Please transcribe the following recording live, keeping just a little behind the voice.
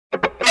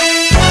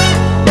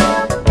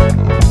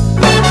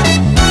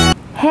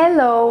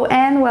Hello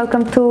and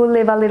welcome to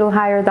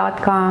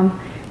livealittlehigher.com.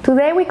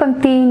 Today we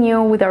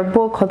continue with our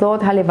book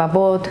Hodot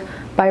HaLevavot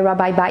by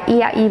Rabbi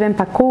Bahia Ibn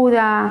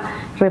Pakuda,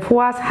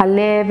 Refuas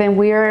Halev, and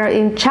we are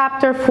in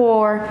chapter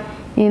 4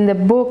 in the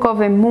book of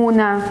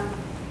Emunah.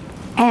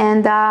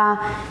 And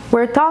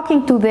we're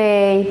talking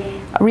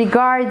today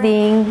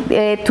regarding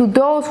to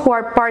those who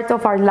are part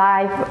of our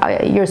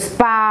life, your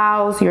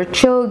spouse, your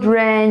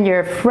children,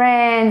 your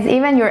friends,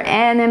 even your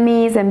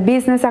enemies and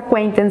business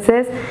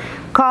acquaintances,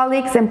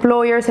 colleagues,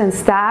 employers, and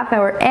staff,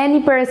 or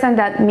any person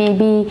that may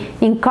be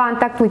in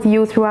contact with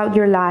you throughout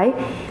your life.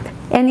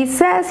 And it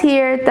says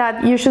here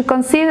that you should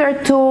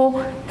consider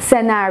two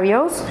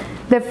scenarios.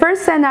 The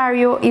first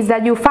scenario is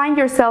that you find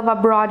yourself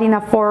abroad in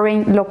a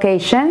foreign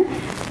location,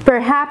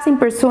 perhaps in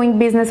pursuing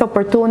business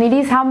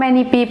opportunities. How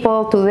many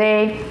people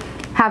today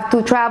have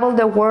to travel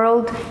the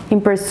world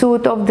in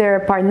pursuit of their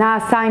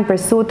parnasa, in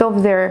pursuit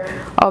of their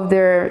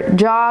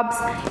jobs?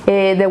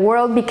 The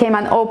world became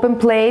an open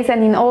place,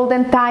 and in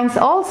olden times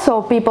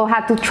also people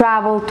had to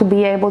travel to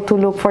be able to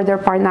look for their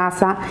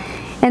parnasa.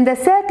 And the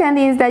second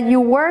is that you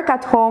work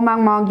at home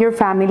among your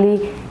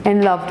family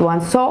and loved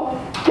ones. So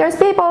there's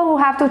people who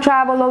have to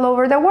travel all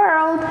over the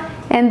world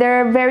and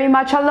they're very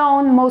much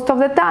alone most of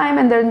the time,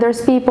 and then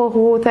there's people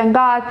who, thank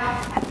God,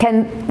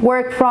 can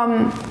work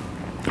from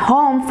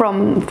home,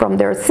 from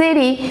their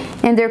city,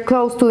 and they're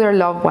close to their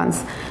loved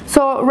ones.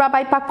 So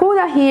Rabbi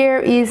Pakuda here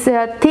is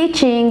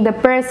teaching the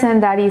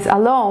person that is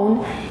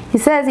alone. He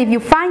says, if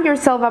you find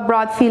yourself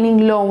abroad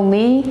feeling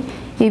lonely,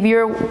 if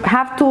you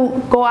have to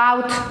go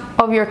out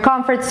of your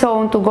comfort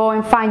zone to go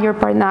and find your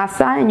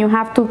parnasa, and you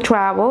have to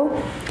travel,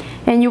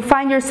 and you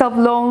find yourself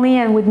lonely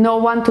and with no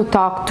one to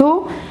talk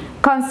to,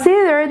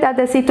 consider that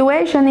the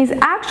situation is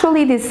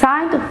actually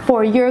designed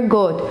for your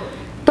good.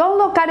 Don't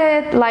look at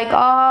it like, oh,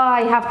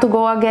 I have to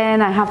go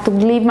again, I have to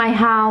leave my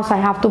house, I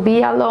have to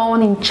be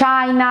alone in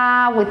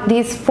China with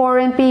these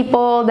foreign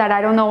people that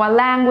I don't know a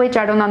language,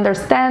 I don't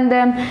understand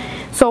them,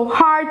 so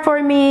hard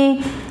for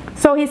me.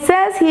 So he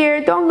says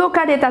here, don't look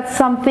at it as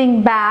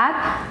something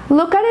bad.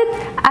 Look at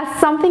it as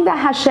something that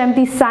Hashem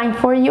designed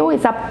for you.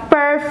 It's a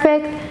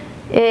perfect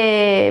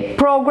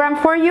program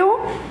for you.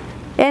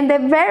 And the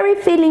very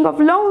feeling of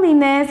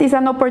loneliness is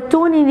an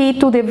opportunity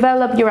to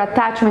develop your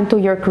attachment to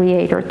your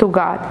Creator, to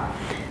God.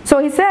 So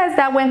he says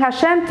that when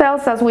Hashem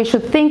tells us we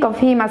should think of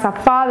Him as a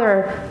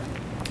Father,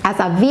 as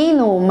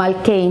Avinu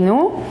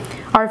Malkeinu,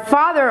 our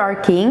Father, our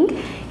King,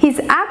 He's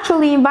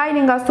actually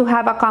inviting us to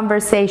have a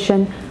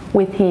conversation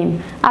with Him.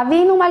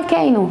 Avinu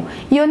Malkeinu,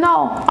 you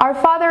know, our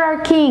Father, our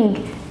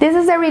King. This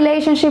is the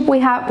relationship we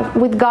have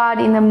with God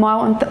in the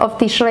month of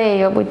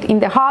Tishrei, in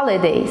the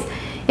holidays.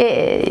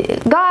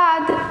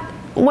 God,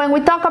 when we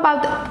talk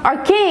about our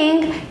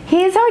King,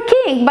 He is our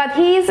King, but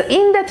He is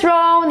in the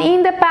throne,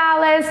 in the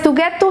palace. To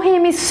get to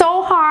Him is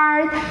so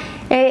hard.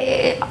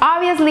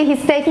 Obviously,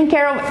 He's taking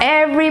care of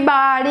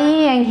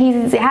everybody, and He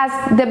has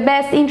the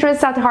best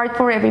interests at heart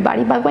for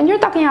everybody. But when you're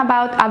talking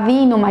about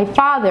Avinu, my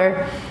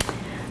Father,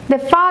 the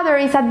Father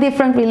is a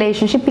different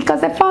relationship,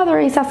 because the Father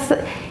is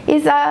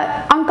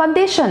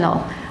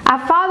unconditional. A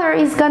father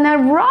is gonna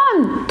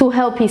run to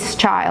help his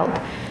child.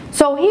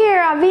 So here,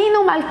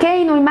 Avinu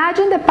Malkeinu,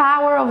 imagine the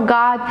power of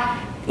God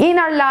in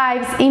our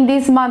lives in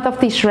this month of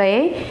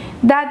Tishrei,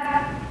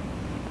 that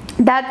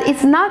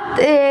it's not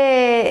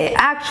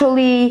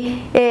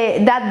actually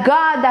that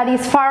God that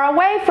is far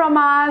away from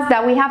us,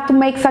 that we have to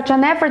make such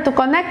an effort to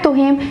connect to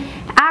Him.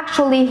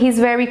 Actually, He's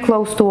very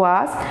close to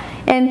us,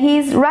 and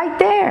He's right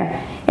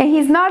there. And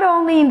He's not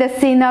only in the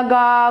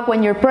synagogue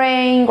when you're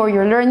praying or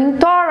you're learning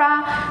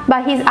Torah,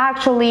 but He's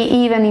actually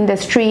even in the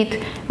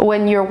street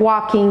when you're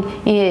walking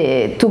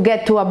to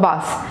get to a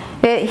bus.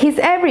 He's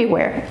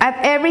everywhere, at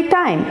every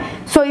time.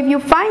 So if you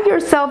find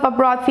yourself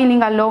abroad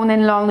feeling alone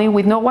and lonely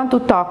with no one to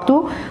talk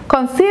to,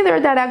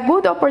 consider that a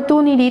good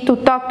opportunity to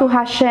talk to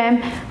Hashem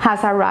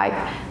has arrived.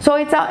 So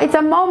it's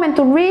a moment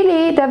to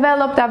really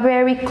develop a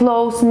very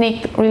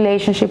close-knit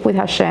relationship with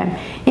Hashem.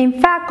 In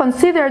fact,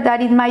 consider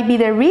that it might be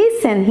the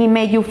reason He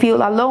made you feel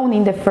alone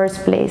in the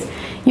first place.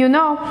 You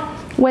know,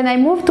 when I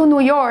moved to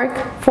New York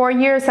 4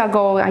 years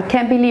ago, I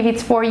can't believe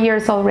it's 4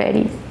 years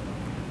already.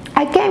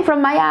 I came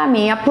from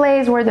Miami, a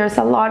place where there's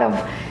a lot of,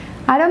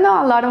 I don't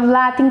know, a lot of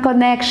Latin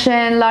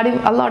connection,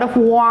 a lot of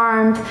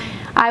warmth.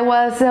 I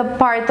was a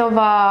part of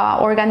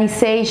an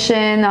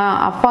organization,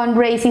 a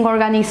fundraising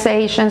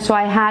organization, so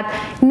I had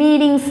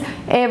meetings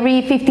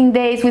every 15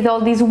 days with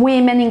all these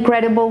women,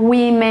 incredible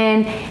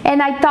women,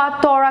 and I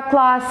taught Torah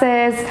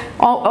classes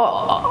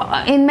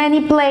in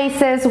many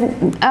places.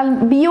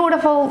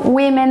 Beautiful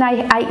women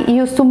I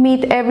used to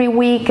meet every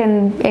week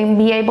and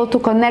be able to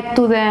connect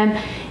to them.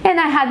 And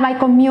I had my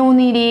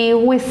community,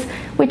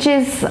 which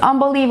is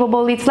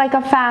unbelievable. It's like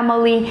a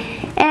family,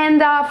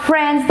 and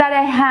friends that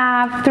I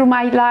have through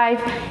my life.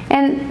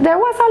 And there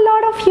was a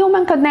lot of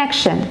human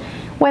connection.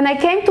 When I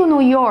came to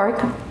New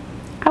York,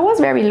 I was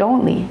very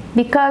lonely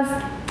because,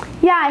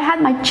 yeah, I had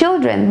my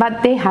children,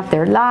 but they have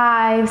their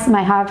lives.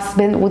 My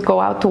husband would go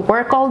out to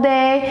work all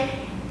day.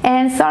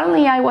 And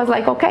suddenly I was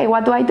like, okay,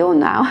 what do I do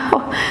now?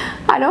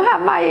 I don't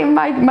have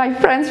my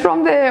friends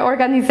from the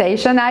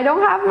organization. I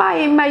don't have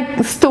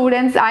my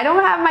students. I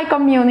don't have my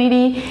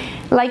community.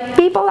 Like,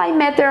 people I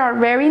met there are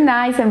very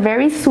nice and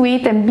very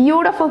sweet and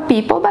beautiful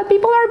people, but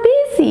people are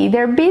busy.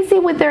 They're busy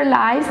with their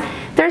lives.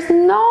 There's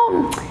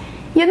no,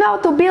 you know,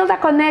 to build a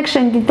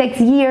connection, it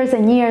takes years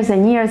and years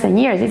and years and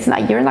years. It's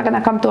not, you're not going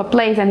to come to a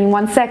place and in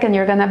 1 second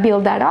you're going to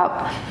build that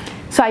up.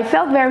 So I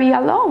felt very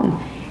alone.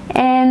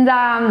 And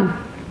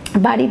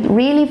but it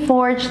really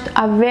forged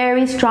a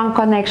very strong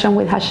connection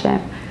with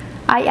Hashem.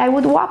 I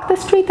would walk the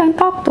street and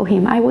talk to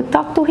him. I would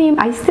talk to him.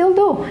 I still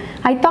do.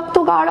 I talk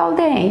to God all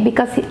day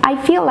because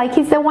I feel like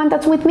he's the one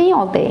that's with me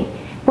all day.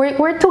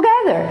 We're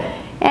together.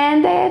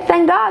 And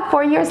thank God,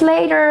 4 years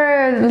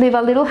later, Live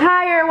a Little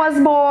Higher was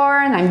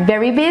born. I'm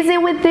very busy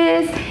with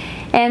this.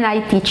 And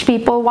I teach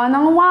people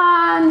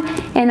one-on-one,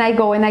 and I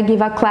go and I give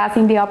a class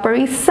in the Upper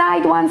East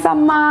Side once a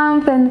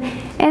month,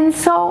 and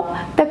so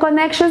the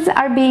connections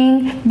are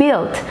being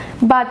built.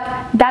 But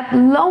that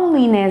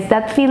loneliness,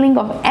 that feeling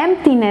of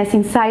emptiness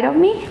inside of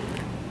me,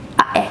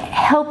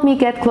 helped me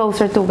get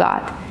closer to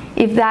God,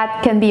 if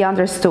that can be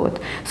understood.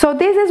 So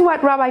this is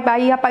what Rabbi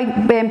Bahia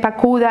Ben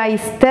Pakuda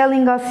is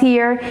telling us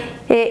here.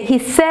 He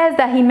says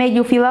that he made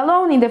you feel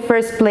alone in the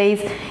first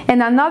place.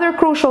 And another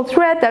crucial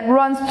thread that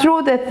runs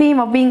through the theme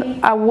of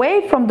being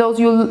away from those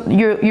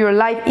your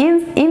life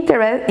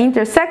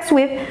intersects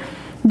with,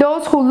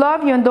 those who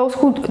love you and those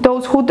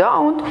who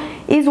don't,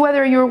 is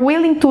whether you're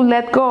willing to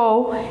let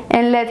go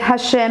and let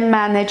Hashem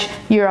manage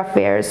your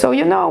affairs. So,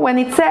 you know, when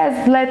it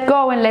says let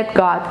go and let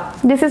God,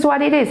 this is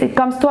what it is. It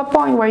comes to a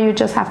point where you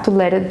just have to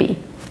let it be.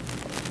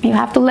 You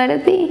have to let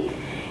it be.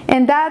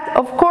 And that,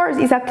 of course,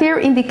 is a clear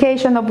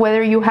indication of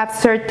whether you have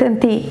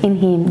certainty in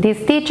Him.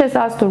 This teaches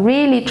us to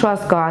really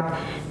trust God,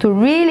 to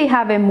really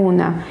have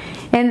emunah.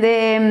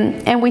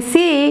 And we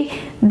see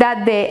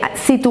that the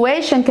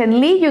situation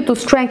can lead you to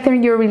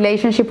strengthen your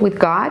relationship with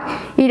God.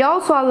 It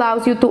also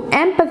allows you to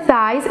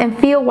empathize and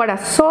feel what a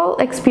soul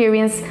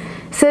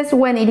experiences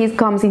when it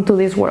comes into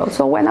this world.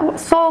 So when a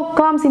soul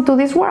comes into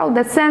this world,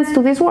 descends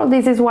to this world,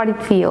 this is what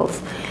it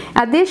feels.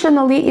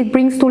 Additionally, it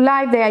brings to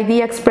life the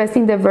idea expressed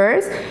in the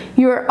verse,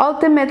 you are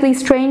ultimately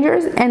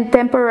strangers and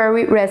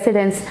temporary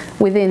residents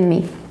with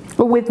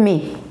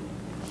me.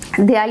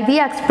 The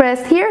idea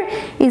expressed here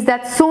is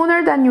that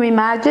sooner than you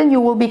imagine,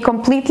 you will be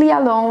completely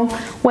alone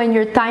when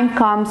your time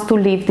comes to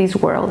leave this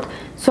world.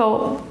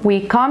 So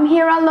we come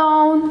here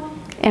alone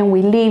and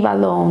we leave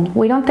alone.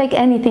 We don't take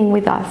anything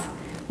with us.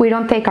 We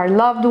don't take our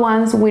loved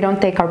ones. We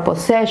don't take our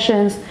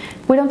possessions.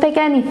 We don't take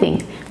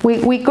anything.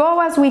 We go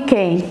as we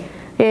came.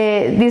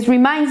 This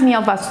reminds me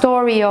of a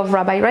story of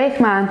Rabbi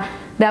Reichman,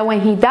 that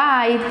when he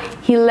died,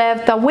 he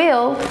left a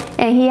will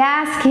and he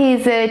asked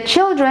his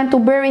children to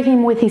bury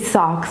him with his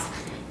socks.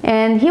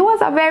 And he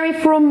was a very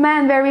frum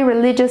man, very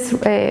religious,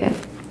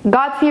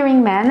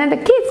 God-fearing man, and the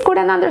kids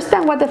couldn't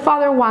understand what the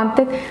father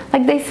wanted.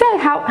 Like they said,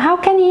 how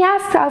can he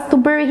ask us to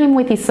bury him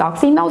with his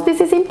socks? He knows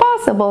this is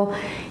impossible.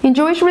 In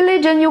Jewish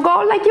religion, you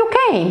go like you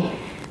came.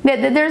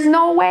 There's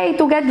no way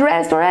to get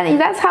dressed or anything.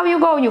 That's how you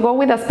go. You go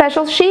with a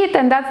special sheet,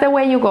 and that's the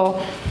way you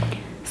go.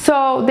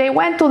 So they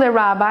went to the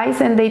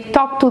rabbis and they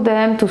talked to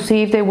them to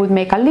see if they would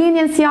make a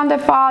leniency on the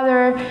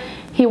father.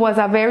 He was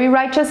a very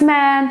righteous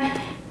man.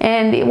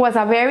 And it was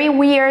a very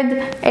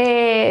weird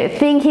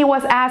thing he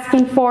was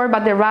asking for,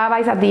 but the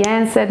rabbis at the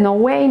end said, no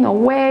way, no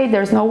way,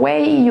 there's no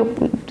way,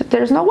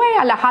 there's no way.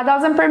 Allah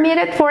doesn't permit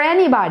it for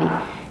anybody.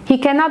 He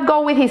cannot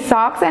go with his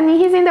socks, and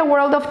he's in the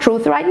world of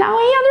truth right now.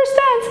 He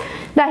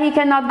understands that he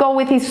cannot go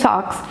with his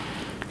socks.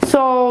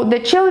 So the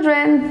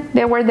children,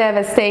 they were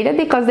devastated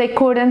because they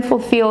couldn't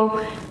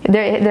fulfill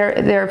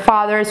their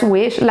father's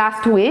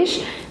last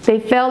wish. They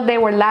felt they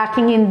were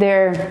lacking in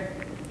their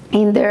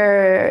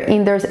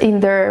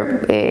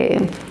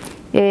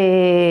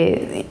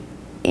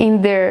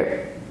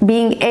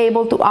being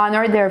able to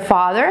honor their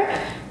father,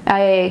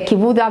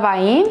 kibud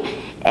avayim,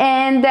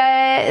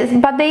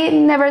 and but they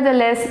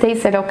nevertheless they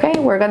said, okay,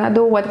 we're gonna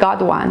do what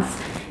God wants.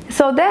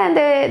 So then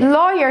the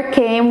lawyer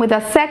came with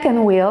a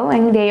second will,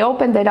 and they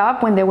opened it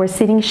up when they were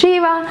sitting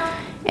Shiva.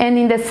 And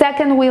in the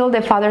second will,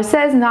 the father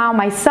says, now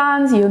my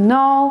sons, you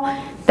know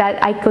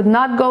that I could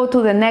not go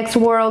to the next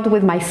world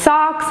with my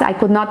socks. I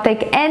could not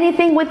take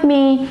anything with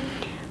me.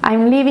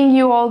 I'm leaving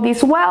you all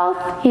this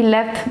wealth. He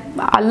left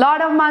a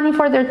lot of money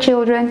for their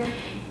children.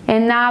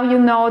 And now you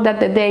know that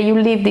the day you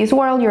leave this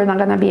world, you're not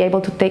going to be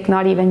able to take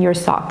not even your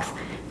socks.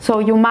 So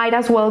you might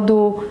as well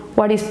do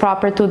what is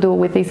proper to do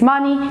with this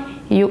money.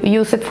 You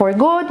use it for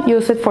good,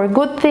 use it for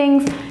good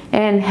things,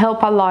 and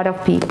help a lot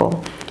of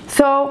people.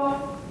 So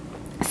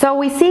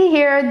we see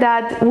here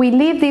that we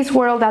leave this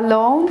world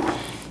alone,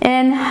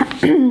 and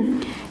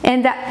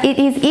and that it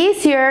is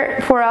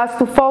easier for us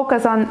to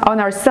focus on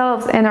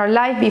ourselves and our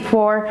life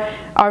before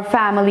our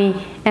family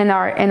and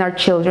our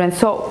children.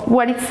 So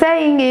what it's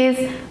saying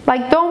is,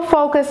 like, don't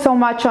focus so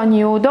much on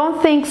you,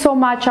 don't think so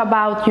much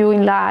about you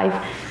in life,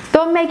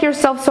 don't make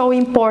yourself so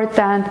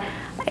important.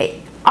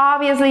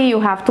 Obviously, you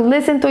have to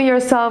listen to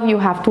yourself, you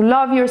have to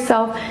love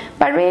yourself,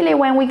 but really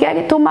when we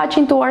get too much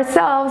into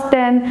ourselves,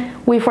 then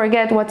we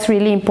forget what's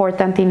really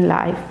important in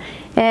life.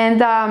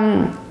 And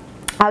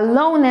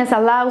aloneness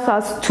allows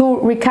us to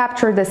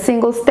recapture the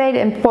single state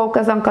and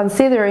focus on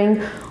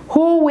considering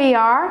who we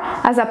are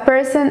as a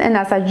person and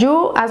as a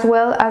Jew, as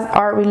well as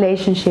our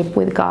relationship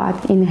with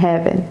God in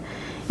heaven.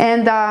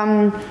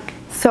 And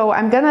so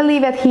I'm gonna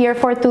leave it here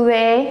for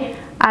today.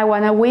 I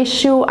want to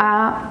wish you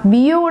a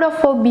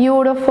beautiful,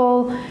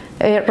 beautiful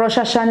Rosh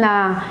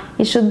Hashanah.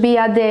 It should be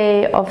a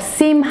day of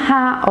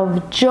simcha,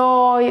 of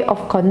joy,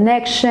 of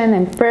connection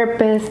and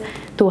purpose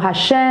to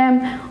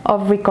Hashem,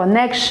 of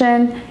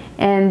reconnection,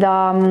 and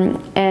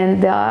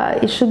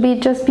it should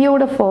be just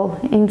beautiful,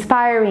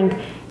 inspiring.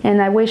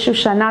 And I wish you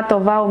Shana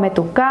Tova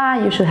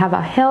Umetuka. You should have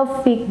a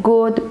healthy,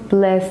 good,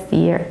 blessed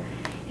year.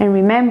 And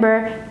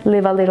remember,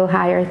 live a little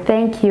higher.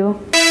 Thank you.